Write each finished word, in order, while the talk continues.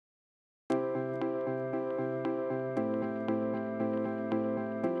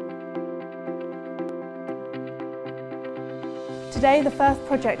Today, the first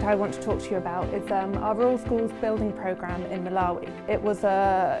project I want to talk to you about is our Rural Schools Building Programme in Malawi. It was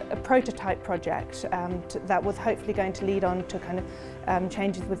a prototype project that was hopefully going to lead on to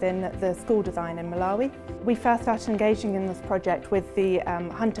changes within the school design in Malawi. We first started engaging in this project with the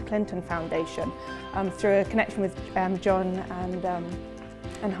Hunter Clinton Foundation through a connection with John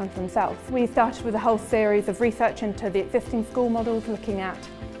and Hunter himself. We started with a whole series of research into the existing school models, looking at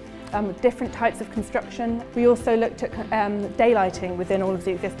different types of construction. We also looked at daylighting within all of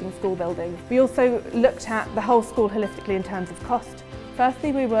the existing school buildings. We also looked at the whole school holistically in terms of cost.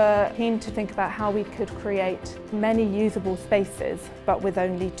 Firstly, we were keen to think about how we could create many usable spaces, but with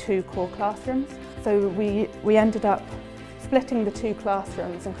only 2 core classrooms. So we ended up splitting the 2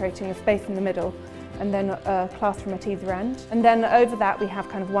 classrooms and creating a space in the middle, and then a classroom at either end. And then over that we have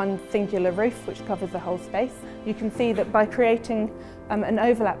one singular roof which covers the whole space. You can see that by creating an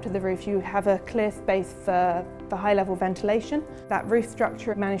overlap to the roof, you have a clear space for high-level ventilation. That roof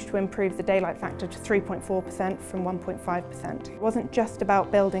structure managed to improve the daylight factor to 3.4% from 1.5%. It wasn't just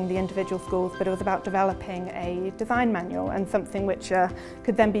about building the individual schools, but it was about developing a design manual and something which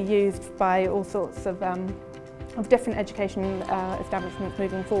could then be used by all sorts of different education establishments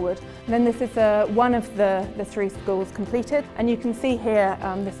moving forward. And then this is one of the 3 schools completed, and you can see here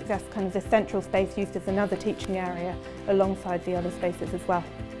this central space used as another teaching area alongside the other spaces as well.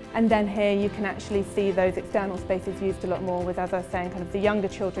 And then here you can actually see those external spaces used a lot more with, as I was saying, the younger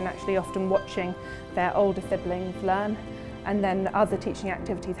children actually often watching their older siblings learn, and then other teaching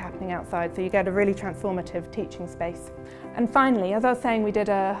activities happening outside, so you get a really transformative teaching space. And finally, as I was saying, we did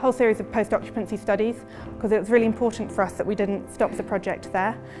a whole series of post-occupancy studies because it was really important for us that we didn't stop the project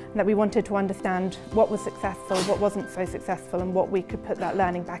there, and that we wanted to understand what was successful, what wasn't so successful, and what we could put that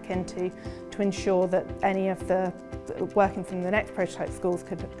learning back into to ensure that any of the working from the next prototype schools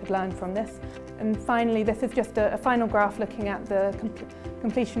could learn from this. And finally, this is just a final graph looking at the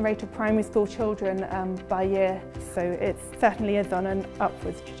completion rate of primary school children by year, so it certainly is on an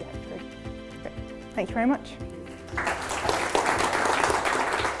upwards trajectory. Great. Thank you very much.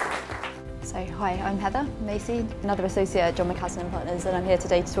 So, hi, I'm Heather Macy, another associate at John McAslan Partners, and I'm here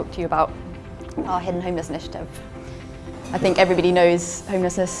today to talk to you about our Hidden Homeless Initiative. I think everybody knows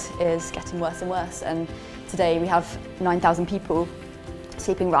homelessness is getting worse and worse, and today we have 9,000 people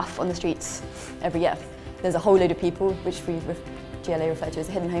sleeping rough on the streets every year. There's a whole load of people, which we GLA refer to as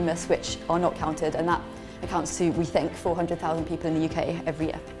hidden homeless, which are not counted, and that accounts to, we think, 400,000 people in the UK every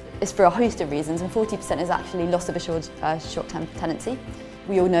year. It's for a host of reasons, and 40% is actually loss of assured short-term tenancy.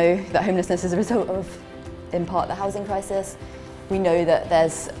 We all know that homelessness is a result of, in part, the housing crisis. We know that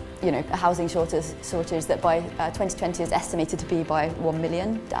there's a housing shortage that by 2020 is estimated to be by 1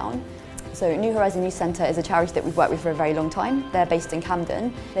 million down. So New Horizon Youth Centre is a charity that we've worked with for a very long time. They're based in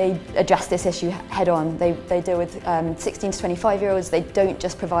Camden. They address this issue head on. They deal with 16 to 25-year-olds. They don't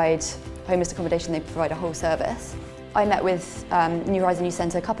just provide homeless accommodation, they provide a whole service. I met with New Horizon Youth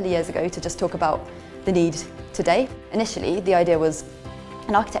Centre a couple of years ago to just talk about the need today. Initially, the idea was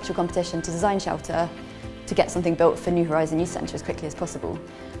an architectural competition to design shelter to get something built for New Horizon Youth Centre as quickly as possible.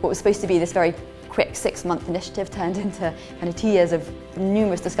 What was supposed to be this very quick 6-month initiative turned into 2 years of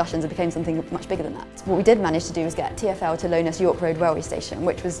numerous discussions and became something much bigger than that. What we did manage to do was get TfL to loan us York Road Railway Station,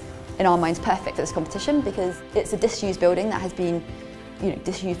 which was, in our minds, perfect for this competition because it's a disused building that has been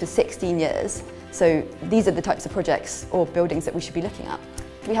disused for 16 years. So these are the types of projects or buildings that we should be looking at.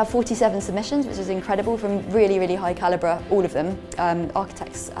 We have 47 submissions, which is incredible, from really, really high calibre, all of them,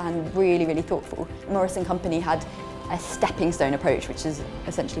 architects, and really, really thoughtful. Morris & Company had a stepping stone approach, which is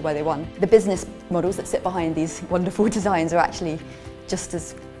essentially why they won. The business models that sit behind these wonderful designs are actually just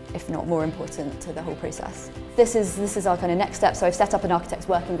as, if not more important, to the whole process. This is our next step. So I've set up an architects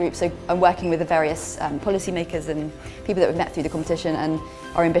working group. So I'm working with the various policymakers and people that we've met through the competition, and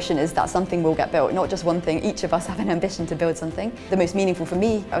our ambition is that something will get built, not just one thing. Each of us have an ambition to build something. The most meaningful for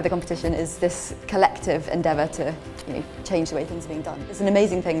me of the competition is this collective endeavour to change the way things are being done. It's an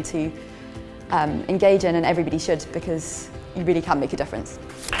amazing thing to engage in, and everybody should, because you really can make a difference.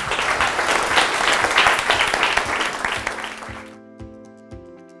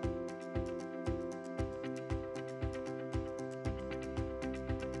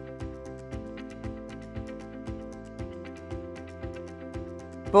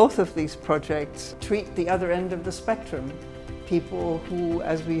 Both of these projects treat the other end of the spectrum, people who,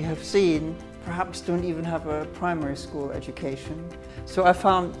 as we have seen, perhaps don't even have a primary school education. So I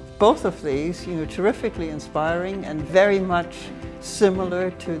found both of these terrifically inspiring and very much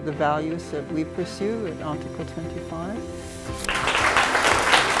similar to the values that we pursue in Article 25.